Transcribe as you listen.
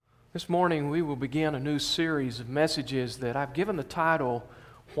This morning we will begin a new series of messages that I've given the title,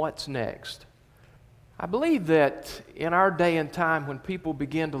 What's Next? I believe that in our day and time when people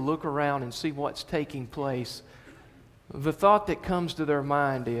begin to look around and see what's taking place, the thought that comes to their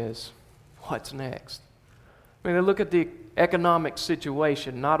mind is, what's next? I mean, they look at the economic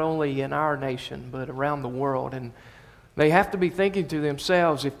situation, not only in our nation, but around the world, and they have to be thinking to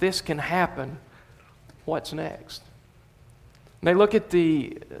themselves, if this can happen, what's next? They look at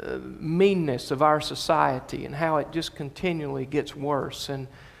the meanness of our society and how it just continually gets worse. And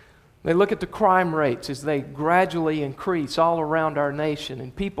they look at the crime rates as they gradually increase all around our nation.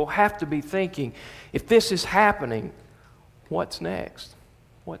 And people have to be thinking, if this is happening, what's next?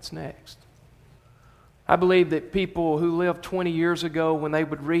 What's next? I believe that people who lived 20 years ago, when they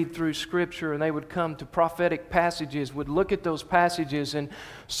would read through Scripture and they would come to prophetic passages, would look at those passages and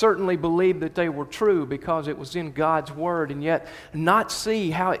certainly believe that they were true because it was in God's Word, and yet not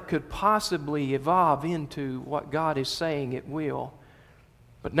see how it could possibly evolve into what God is saying it will.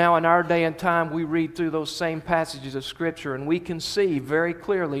 But now in our day and time, we read through those same passages of Scripture and we can see very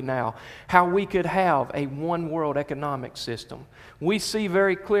clearly now how we could have a one-world economic system. We see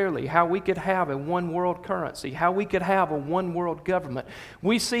very clearly how we could have a one-world currency, how we could have a one-world government.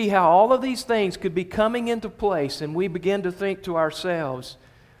 We see how all of these things could be coming into place, and we begin to think to ourselves,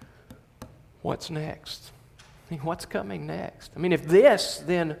 what's next? I mean, what's coming next? I mean, if this,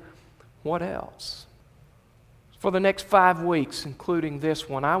 then what else? For the next 5 weeks, including this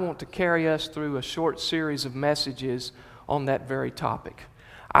one, I want to carry us through a short series of messages on that very topic.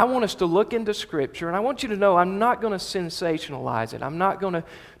 I want us to look into Scripture, and I want you to know I'm not going to sensationalize it. I'm not going to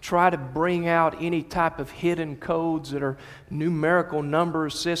try to bring out any type of hidden codes that are numerical number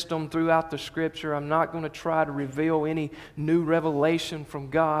system throughout the Scripture. I'm not going to try to reveal any new revelation from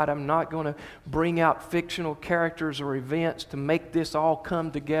God. I'm not going to bring out fictional characters or events to make this all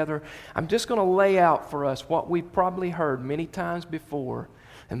come together. I'm just going to lay out for us what we've probably heard many times before,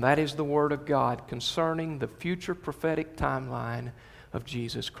 and that is the Word of God concerning the future prophetic timeline of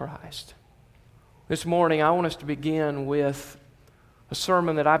Jesus Christ. This morning, I want us to begin with a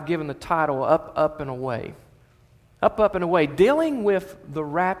sermon that I've given the title, Up, Up, and Away. Up, Up, and Away, dealing with the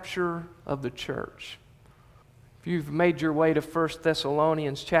rapture of the church. If you've made your way to 1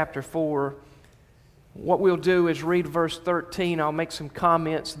 Thessalonians chapter 4, what we'll do is read verse 13. I'll make some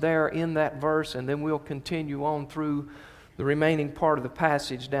comments there in that verse, and then we'll continue on through the remaining part of the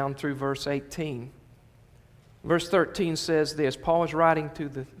passage down through verse 18. Verse 13 says this. Paul is writing to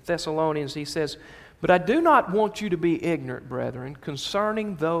the Thessalonians. He says, "But I do not want you to be ignorant, brethren,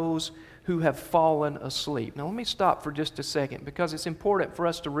 concerning those who have fallen asleep." Now let me stop for just a second, because it's important for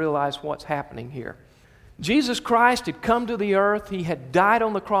us to realize what's happening here. Jesus Christ had come to the earth. He had died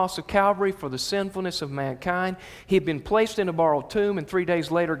on the cross of Calvary for the sinfulness of mankind. He had been placed in a borrowed tomb, and 3 days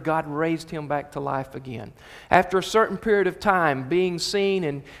later, God raised him back to life again. After a certain period of time, being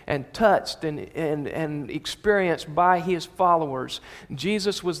seen and touched and experienced by his followers,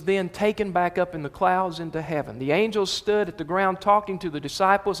 Jesus was then taken back up in the clouds into heaven. The angels stood at the ground talking to the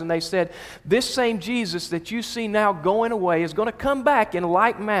disciples, and they said, "This same Jesus that you see now going away is going to come back in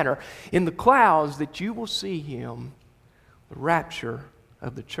like manner in the clouds, that you will see him," the rapture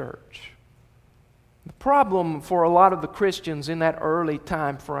of the church. The problem for a lot of the Christians in that early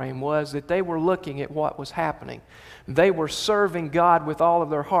time frame was that they were looking at what was happening. They were serving God with all of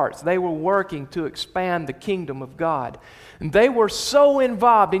their hearts. They were working to expand the kingdom of God. And they were so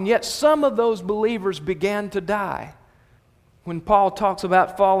involved, and yet some of those believers began to die. When Paul talks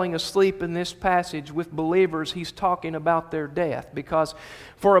about falling asleep in this passage with believers, he's talking about their death. Because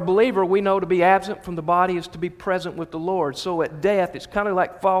for a believer, we know to be absent from the body is to be present with the Lord. So at death, it's kind of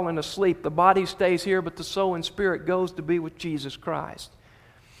like falling asleep. The body stays here, but the soul and spirit goes to be with Jesus Christ.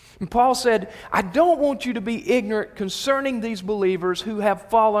 And Paul said, I don't want you to be ignorant concerning these believers who have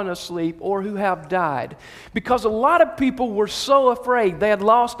fallen asleep or who have died. Because a lot of people were so afraid. They had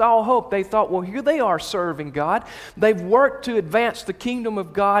lost all hope. They thought, well, here they are serving God. They've worked to advance the kingdom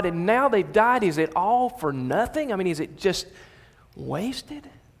of God, and now they've died. Is it all for nothing? I mean, is it just wasted?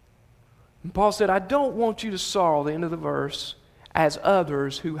 And Paul said, I don't want you to sorrow, the end of the verse, as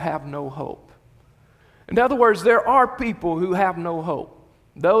others who have no hope. In other words, there are people who have no hope.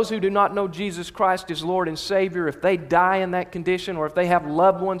 Those who do not know Jesus Christ as Lord and Savior, if they die in that condition, or if they have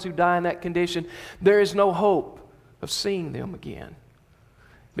loved ones who die in that condition, there is no hope of seeing them again.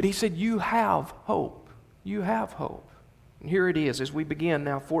 But he said, you have hope. You have hope. And here it is as we begin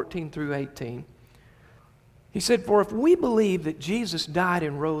now, 14 through 18. He said, for if we believe that Jesus died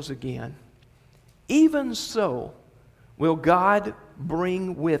and rose again, even so will God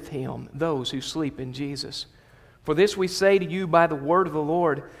bring with him those who sleep in Jesus. For this we say to you by the word of the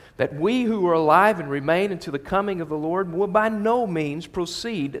Lord, that we who are alive and remain until the coming of the Lord will by no means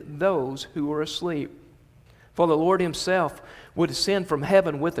precede those who are asleep. For the Lord himself will descend from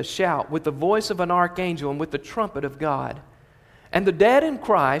heaven with a shout, with the voice of an archangel, and with the trumpet of God. And the dead in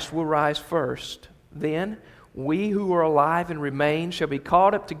Christ will rise first. Then we who are alive and remain shall be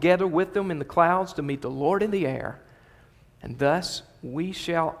caught up together with them in the clouds to meet the Lord in the air. And thus we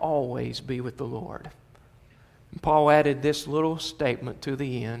shall always be with the Lord. And Paul added this little statement to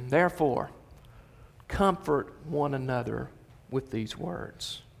the end. Therefore, comfort one another with these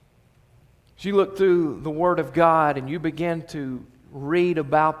words. As you look through the Word of God and you begin to read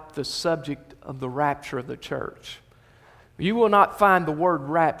about the subject of the rapture of the church, you will not find the word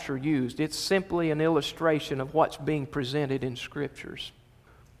rapture used. It's simply an illustration of what's being presented in Scriptures.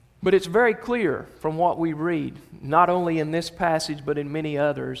 But it's very clear from what we read, not only in this passage but in many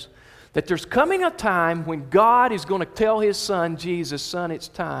others, that there's coming a time when God is going to tell His Son, Jesus, Son, it's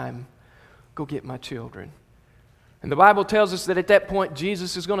time. Go get my children. And the Bible tells us that at that point,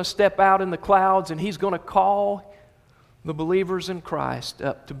 Jesus is going to step out in the clouds and He's going to call the believers in Christ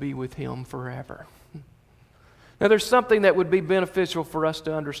up to be with Him forever. Now, there's something that would be beneficial for us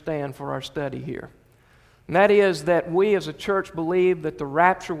to understand for our study here. And that is that we as a church believe that the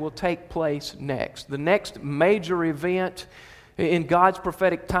rapture will take place next. The next major event in God's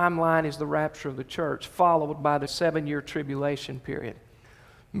prophetic timeline is the rapture of the church, followed by the 7-year tribulation period.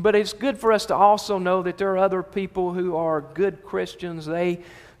 But it's good for us to also know that there are other people who are good Christians. They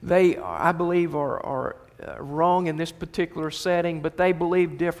I believe, are wrong in this particular setting, but they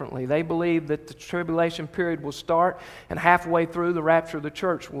believe differently. They believe that the tribulation period will start, and halfway through the rapture of the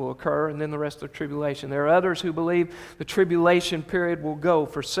church will occur, and then the rest of the tribulation. There are others who believe the tribulation period will go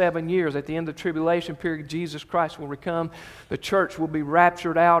for 7 years. At the end of the tribulation period, Jesus Christ will come. The church will be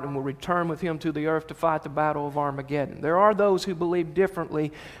raptured out and will return with Him to the earth to fight the battle of Armageddon. There are those who believe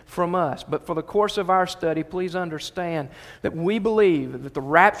differently from us, but for the course of our study, please understand that we believe that the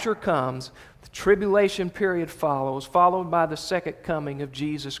rapture comes, the tribulation period follows, followed by the second coming of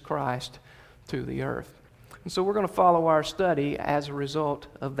Jesus Christ to the earth. And so we're going to follow our study as a result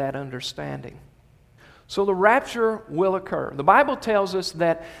of that understanding. So the rapture will occur. The Bible tells us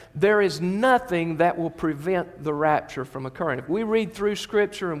that there is nothing that will prevent the rapture from occurring. If we read through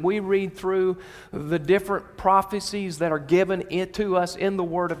Scripture and we read through the different prophecies that are given to us in the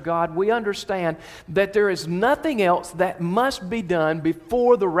Word of God, we understand that there is nothing else that must be done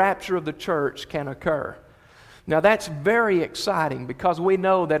before the rapture of the church can occur. Now that's very exciting because we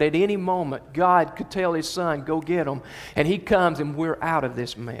know that at any moment God could tell His Son, go get them, and He comes and we're out of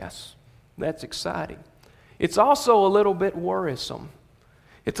this mess. That's exciting. It's also a little bit worrisome.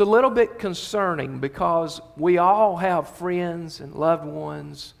 It's a little bit concerning because we all have friends and loved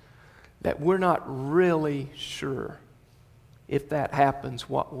ones that we're not really sure if that happens,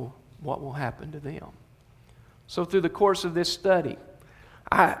 what will happen to them. So through the course of this study,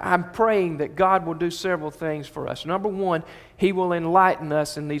 I'm praying that God will do several things for us. Number one, He will enlighten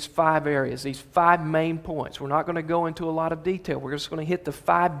us in these 5 areas, these 5 main points. We're not going to go into a lot of detail. We're just going to hit the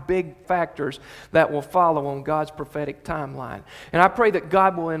 5 big factors that will follow on God's prophetic timeline. And I pray that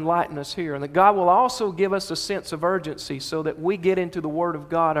God will enlighten us here and that God will also give us a sense of urgency so that we get into the Word of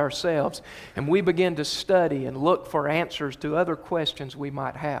God ourselves and we begin to study and look for answers to other questions we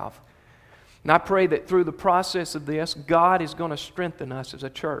might have. And I pray that through the process of this, God is going to strengthen us as a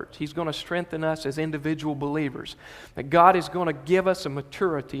church. He's going to strengthen us as individual believers. That God is going to give us a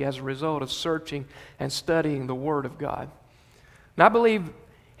maturity as a result of searching and studying the Word of God. And I believe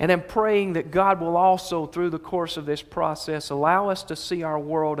and am praying that God will also, through the course of this process, allow us to see our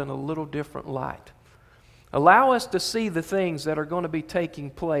world in a little different light. Allow us to see the things that are going to be taking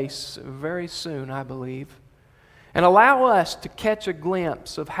place very soon, I believe. And allow us to catch a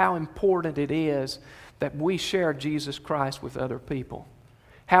glimpse of how important it is that we share Jesus Christ with other people.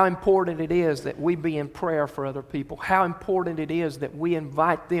 How important it is that we be in prayer for other people. How important it is that we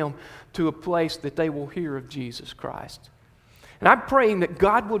invite them to a place that they will hear of Jesus Christ. And I'm praying that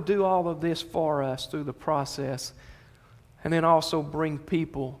God will do all of this for us through the process and then also bring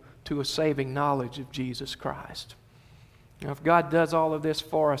people to a saving knowledge of Jesus Christ. Now, if God does all of this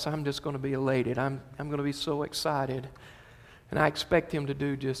for us, I'm just going to be elated. I'm going to be so excited. And I expect Him to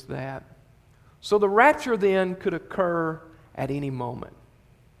do just that. So the rapture then could occur at any moment.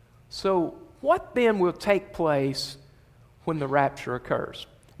 So what then will take place when the rapture occurs?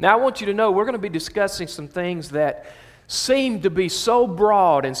 Now I want you to know we're going to be discussing some things that seem to be so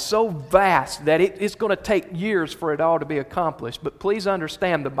broad and so vast that it's going to take years for it all to be accomplished. But please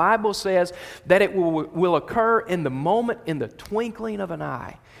understand, the Bible says that it will occur in the moment, in the twinkling of an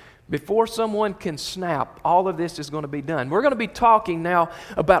eye. Before someone can snap, all of this is going to be done. We're going to be talking now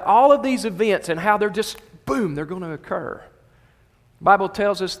about all of these events and how they're just, boom, they're going to occur. The Bible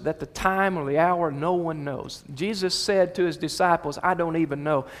tells us that the time or the hour no one knows. Jesus said to his disciples, I don't even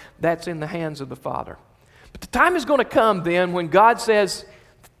know. That's in the hands of the Father. But the time is going to come then when God says,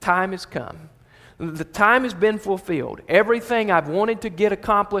 the time has come. The time has been fulfilled. Everything I've wanted to get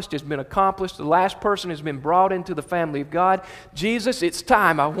accomplished has been accomplished. The last person has been brought into the family of God. Jesus, it's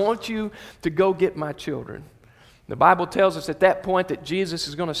time. I want you to go get my children. The Bible tells us at that point that Jesus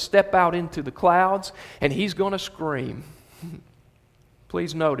is going to step out into the clouds and he's going to scream.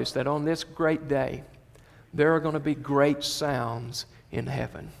 Please notice that on this great day, there are going to be great sounds in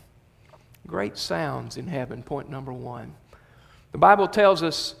heaven. Great sounds in heaven, point number one. The Bible tells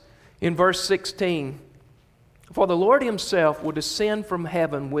us in verse 16, for the Lord himself will descend from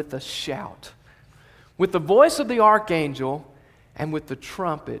heaven with a shout, with the voice of the archangel, and with the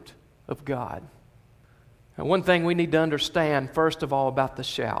trumpet of God. Now, one thing we need to understand, first of all, about the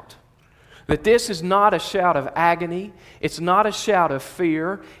shout, that this is not a shout of agony, it's not a shout of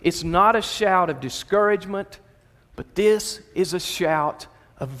fear, it's not a shout of discouragement, but this is a shout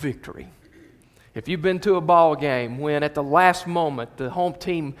of victory. If you've been to a ball game when at the last moment the home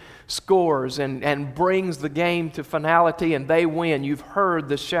team scores and brings the game to finality and they win, you've heard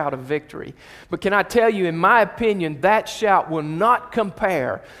the shout of victory. But can I tell you, in my opinion, that shout will not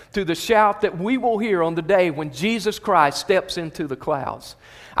compare to the shout that we will hear on the day when Jesus Christ steps into the clouds.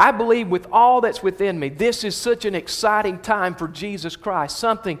 I believe with all that's within me, this is such an exciting time for Jesus Christ,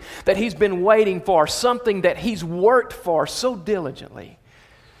 something that he's been waiting for, something that he's worked for so diligently.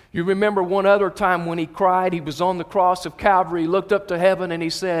 You remember one other time when he cried, he was on the cross of Calvary, he looked up to heaven and he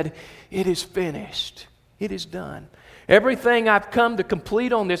said, it is finished. It is done. Everything I've come to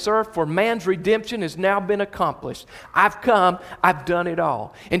complete on this earth for man's redemption has now been accomplished. I've come, I've done it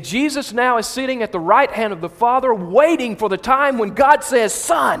all. And Jesus now is sitting at the right hand of the Father, waiting for the time when God says,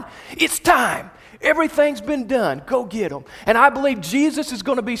 son, it's time. Everything's been done. Go get them. And I believe Jesus is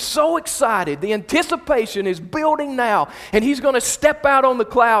going to be so excited. The anticipation is building now. And he's going to step out on the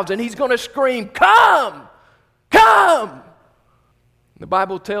clouds and he's going to scream, come! Come! The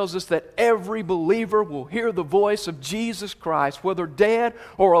Bible tells us that every believer will hear the voice of Jesus Christ, whether dead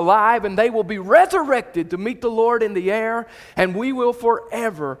or alive, and they will be resurrected to meet the Lord in the air, and we will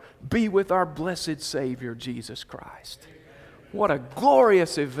forever be with our blessed Savior, Jesus Christ. What a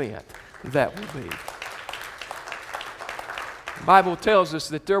glorious event that will be. The Bible tells us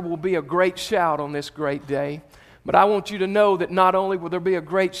that there will be a great shout on this great day. But I want you to know that not only will there be a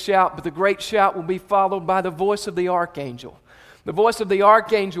great shout, but the great shout will be followed by the voice of the archangel. The voice of the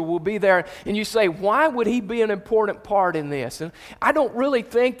archangel will be there, and you say, why would he be an important part in this? And I don't really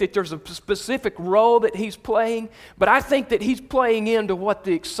think that there's a specific role that he's playing, but I think that he's playing into what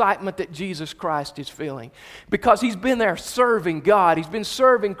the excitement that Jesus Christ is feeling. Because he's been there serving God, he's been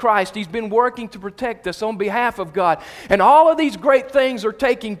serving Christ, he's been working to protect us on behalf of God. And all of these great things are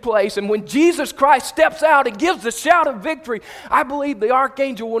taking place, and when Jesus Christ steps out and gives the shout of victory, I believe the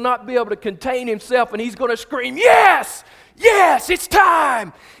archangel will not be able to contain himself, and he's going to scream, yes! Yes, it's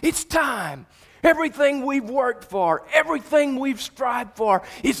time. It's time. Everything we've worked for, everything we've strived for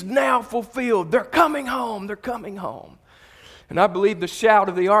is now fulfilled. They're coming home. They're coming home. And I believe the shout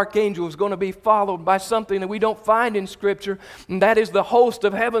of the archangel is going to be followed by something that we don't find in Scripture, and that is the host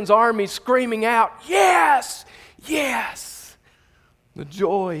of heaven's army screaming out, yes, yes. The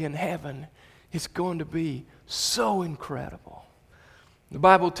joy in heaven is going to be so incredible. The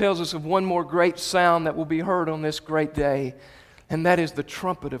Bible tells us of one more great sound that will be heard on this great day, and that is the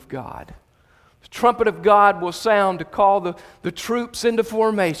trumpet of God. The trumpet of God will sound to call the troops into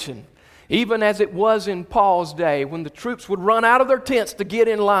formation, even as it was in Paul's day when the troops would run out of their tents to get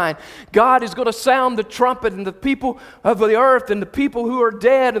in line. God is going to sound the trumpet, and the people of the earth and the people who are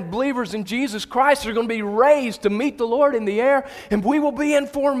dead and believers in Jesus Christ are going to be raised to meet the Lord in the air, and we will be in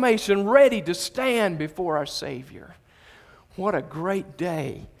formation, ready to stand before our Savior. What a great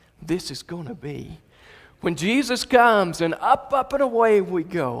day this is going to be. When Jesus comes and up and away we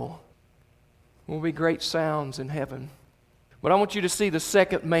go, there will be great sounds in heaven. But I want you to see the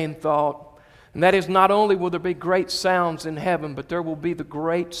second main thought, and that is not only will there be great sounds in heaven, but there will be the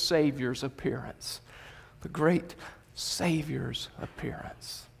great Savior's appearance. The great Savior's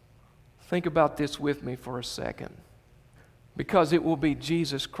appearance. Think about this with me for a second, because it will be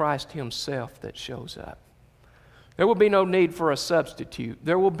Jesus Christ himself that shows up. There will be no need for a substitute.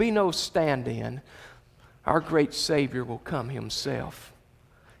 There will be no stand-in. Our great Savior will come himself.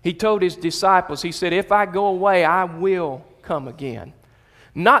 He told his disciples, he said, if I go away, I will come again.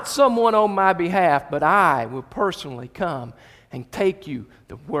 Not someone on my behalf, but I will personally come and take you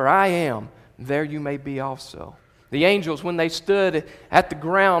to where I am, there you may be also. The angels, when they stood at the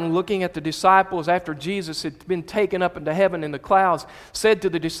ground looking at the disciples after Jesus had been taken up into heaven in the clouds, said to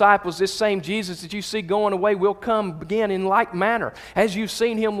the disciples, this same Jesus that you see going away will come again in like manner as you've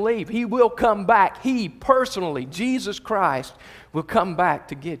seen him leave. He will come back. He personally, Jesus Christ, will come back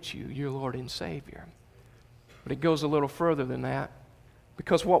to get you, your Lord and Savior. But it goes a little further than that,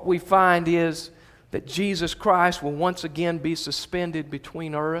 because what we find is that Jesus Christ will once again be suspended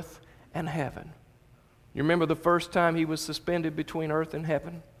between earth and heaven. You remember the first time he was suspended between earth and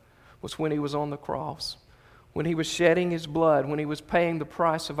heaven was when he was on the cross, when he was shedding his blood, when he was paying the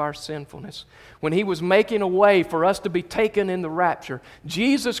price of our sinfulness, when he was making a way for us to be taken in the rapture.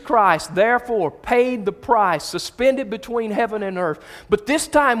 Jesus Christ, therefore, paid the price, suspended between heaven and earth. But this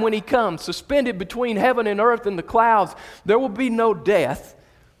time when he comes, suspended between heaven and earth in the clouds, there will be no death,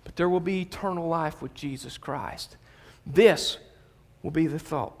 but there will be eternal life with Jesus Christ. This will be the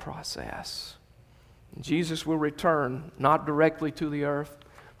thought process. Jesus will return, not directly to the earth,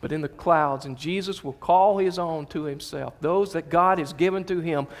 but in the clouds, and Jesus will call his own to himself. Those that God has given to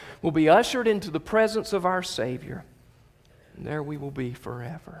him will be ushered into the presence of our Savior, and there we will be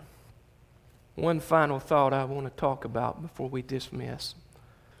forever. One final thought I want to talk about before we dismiss,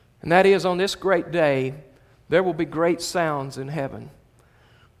 and that is, on this great day, there will be great sounds in heaven.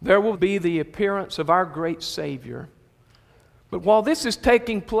 There will be the appearance of our great Savior. But while this is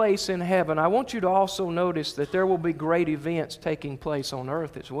taking place in heaven, I want you to also notice that there will be great events taking place on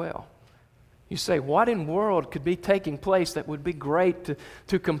earth as well. You say, what in the world could be taking place that would be great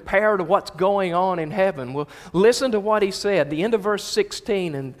to compare to what's going on in heaven? Well, listen to what he said. The end of verse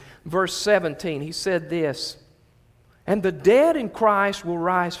 16 and verse 17, he said this, "And the dead in Christ will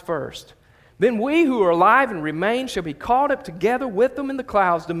rise first. Then we who are alive and remain shall be caught up together with them in the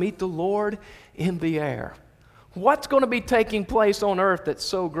clouds to meet the Lord in the air." What's going to be taking place on earth that's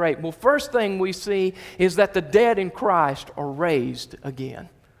so great? Well, first thing we see is that the dead in Christ are raised again.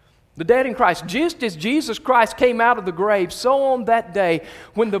 The dead in Christ. Just as Jesus Christ came out of the grave, so on that day,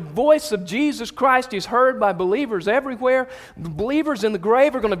 when the voice of Jesus Christ is heard by believers everywhere, the believers in the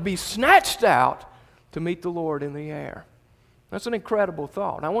grave are going to be snatched out to meet the Lord in the air. That's an incredible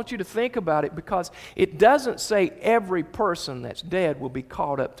thought. I want you to think about it, because it doesn't say every person that's dead will be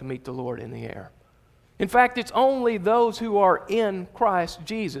caught up to meet the Lord in the air. In fact, it's only those who are in Christ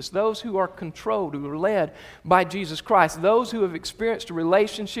Jesus, those who are controlled, who are led by Jesus Christ, those who have experienced a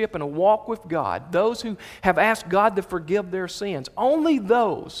relationship and a walk with God, those who have asked God to forgive their sins. Only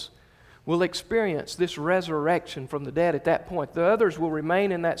those will experience this resurrection from the dead at that point. The others will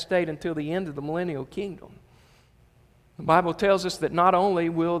remain in that state until the end of the millennial kingdom. The Bible tells us that not only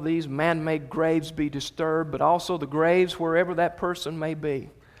will these man-made graves be disturbed, but also the graves wherever that person may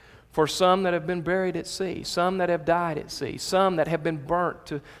be. For some that have been buried at sea, some that have died at sea, some that have been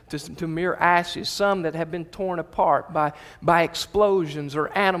burnt to mere ashes, some that have been torn apart by explosions or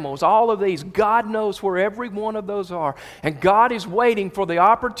animals. All of these, God knows where every one of those are. And God is waiting for the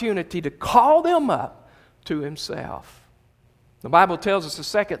opportunity to call them up to himself. The Bible tells us the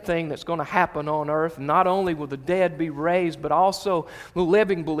second thing that's going to happen on earth. Not only will the dead be raised, but also the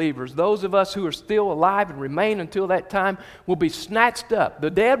living believers, those of us who are still alive and remain until that time, will be snatched up. The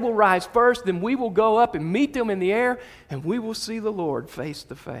dead will rise first, then we will go up and meet them in the air, and we will see the Lord face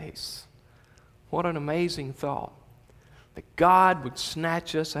to face. What an amazing thought, that God would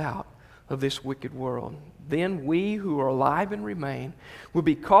snatch us out of this wicked world. Then we who are alive and remain will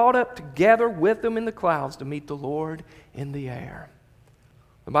be caught up together with them in the clouds to meet the Lord in the air.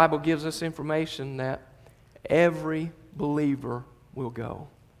 The Bible gives us information that every believer will go.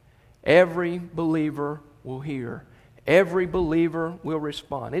 Every believer will hear. Every believer will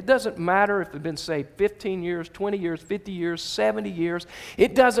respond. It doesn't matter if they've been saved 15 years, 20 years, 50 years, 70 years.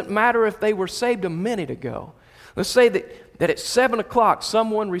 It doesn't matter if they were saved a minute ago. Let's say that at 7 o'clock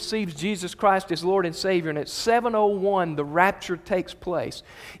someone receives Jesus Christ as Lord and Savior, and at 7:01 the rapture takes place.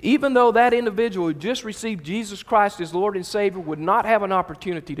 Even though that individual who just received Jesus Christ as Lord and Savior would not have an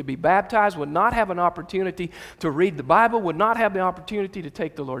opportunity to be baptized, would not have an opportunity to read the Bible, would not have the opportunity to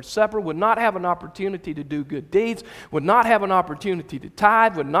take the Lord's Supper, would not have an opportunity to do good deeds, would not have an opportunity to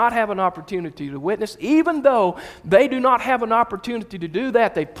tithe, would not have an opportunity to witness. Even though they do not have an opportunity to do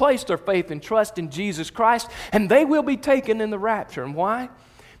that, they place their faith and trust in Jesus Christ, and they will be taken in the rapture. And why?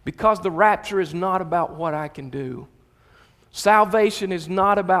 Because the rapture is not about what I can do. Salvation is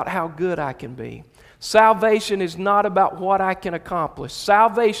not about how good I can be. Salvation is not about what I can accomplish.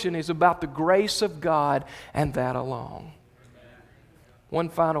 Salvation is about the grace of God and that alone. One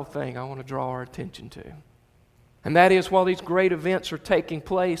final thing I want to draw our attention to. And that is, while these great events are taking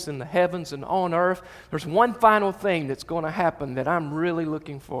place in the heavens and on earth, there's one final thing that's going to happen that I'm really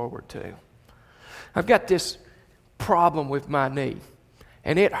looking forward to. I've got this problem with my knee,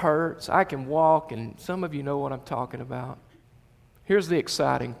 and it hurts. I can walk, and some of you know what I'm talking about. Here's the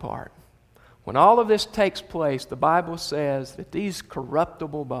exciting part. When all of this takes place, the Bible says that these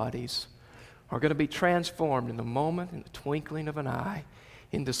corruptible bodies are going to be transformed in the moment, in the twinkling of an eye,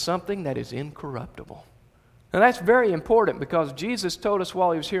 into something that is incorruptible. Now that's very important because Jesus told us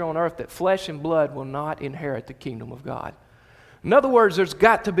while He was here on earth that flesh and blood will not inherit the kingdom of God. In other words, there's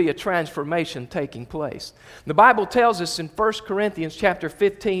got to be a transformation taking place. The Bible tells us in 1 Corinthians chapter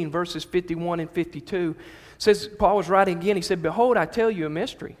 15, verses 51 and 52, says, Paul was writing again, he said, "Behold, I tell you a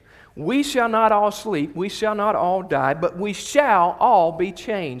mystery. We shall not all sleep, we shall not all die, but we shall all be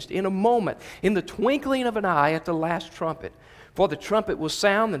changed in a moment, in the twinkling of an eye at the last trumpet. For the trumpet will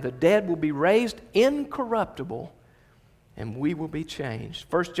sound, and the dead will be raised incorruptible, and we will be changed."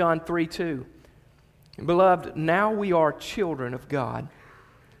 1 John 3:2. "Beloved, now we are children of God,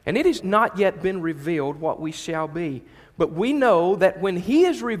 and it has not yet been revealed what we shall be. But we know that when He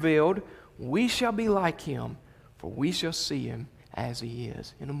is revealed, we shall be like Him, for we shall see Him as He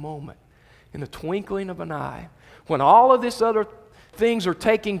is." In a moment, in the twinkling of an eye, when all of this other things are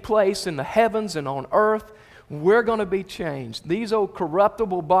taking place in the heavens and on earth, we're going to be changed. These old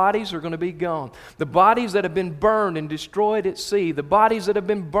corruptible bodies are going to be gone. The bodies that have been burned and destroyed at sea, the bodies that have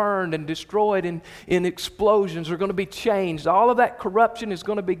been burned and destroyed in explosions are going to be changed. All of that corruption is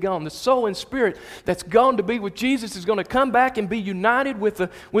going to be gone. The soul and spirit that's gone to be with Jesus is going to come back and be united with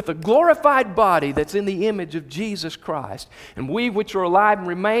a glorified body that's in the image of Jesus Christ. And we which are alive and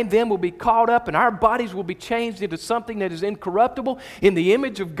remain then will be caught up, and our bodies will be changed into something that is incorruptible in the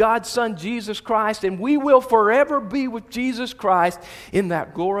image of God's Son Jesus Christ, and we will forever be with Jesus Christ in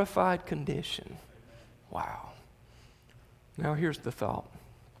that glorified condition. Wow. Now here's the thought.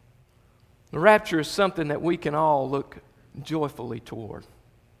 The rapture is something that we can all look joyfully toward.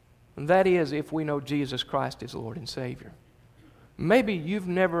 And that is if we know Jesus Christ is Lord and Savior. Maybe you've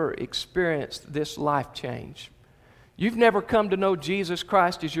never experienced this life change. You've never come to know Jesus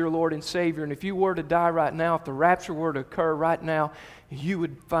Christ as your Lord and Savior, and if you were to die right now, if the rapture were to occur right now, you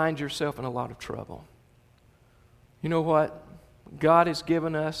would find yourself in a lot of trouble. You know what? God has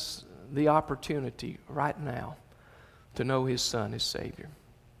given us the opportunity right now to know His Son as Savior.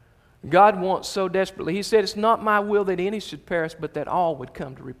 God wants so desperately. He said, "It's not my will that any should perish, but that all would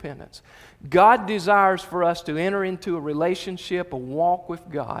come to repentance." God desires for us to enter into a relationship, a walk with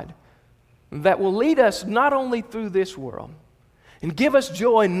God that will lead us not only through this world and give us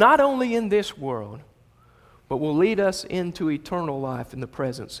joy not only in this world, but will lead us into eternal life in the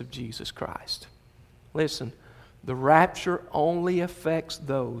presence of Jesus Christ. Listen. The rapture only affects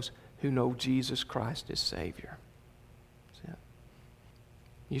those who know Jesus Christ as Savior. That's it.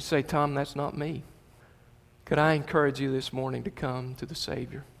 You say, "Tom, that's not me." Could I encourage you this morning to come to the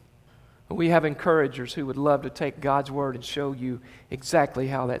Savior? We have encouragers who would love to take God's Word and show you exactly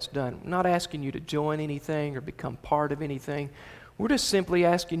how that's done. I'm not asking you to join anything or become part of anything. We're just simply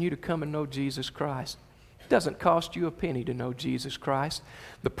asking you to come and know Jesus Christ. It doesn't cost you a penny to know Jesus Christ.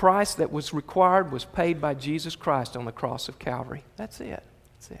 The price that was required was paid by Jesus Christ on the cross of Calvary. That's it.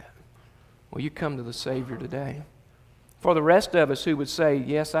 That's it. Well, you come to the Savior today. For the rest of us who would say,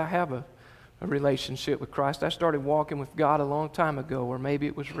 "Yes, I have a relationship with Christ. I started walking with God a long time ago," or maybe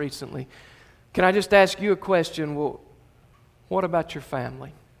it was recently. Can I just ask you a question? Well, what about your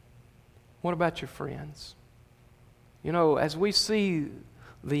family? What about your friends? You know, as we see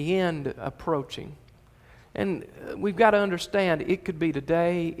the end approaching, and we've got to understand, it could be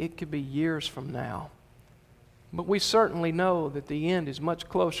today, it could be years from now. But we certainly know that the end is much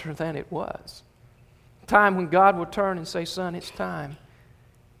closer than it was. Time when God will turn and say, "Son, it's time."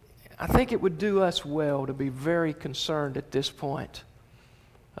 I think it would do us well to be very concerned at this point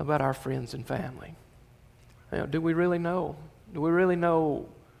about our friends and family. You know, do we really know? Do we really know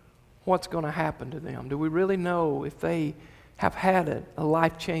what's going to happen to them? Do we really know if they have had a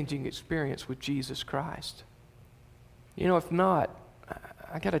life-changing experience with Jesus Christ? You know, if not,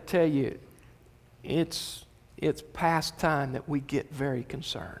 I got to tell you, it's past time that we get very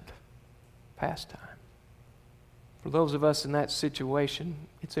concerned. Past time. For those of us in that situation,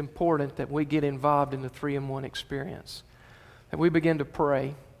 it's important that we get involved in the 3-in-1 experience. That we begin to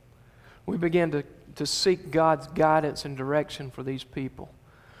pray. We begin to seek God's guidance and direction for these people.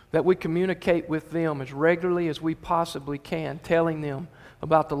 That we communicate with them as regularly as we possibly can, telling them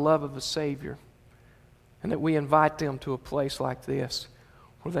about the love of the Savior. And that we invite them to a place like this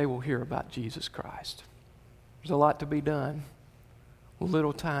where they will hear about Jesus Christ. There's a lot to be done,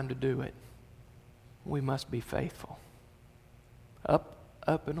 little time to do it. we must be faithful. Up,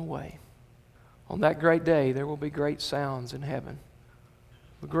 up, and away. On that great day, there will be great sounds in heaven.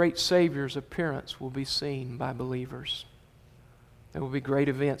 The great Savior's appearance will be seen by believers. There will be great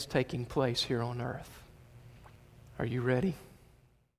events taking place here on earth. Are you ready?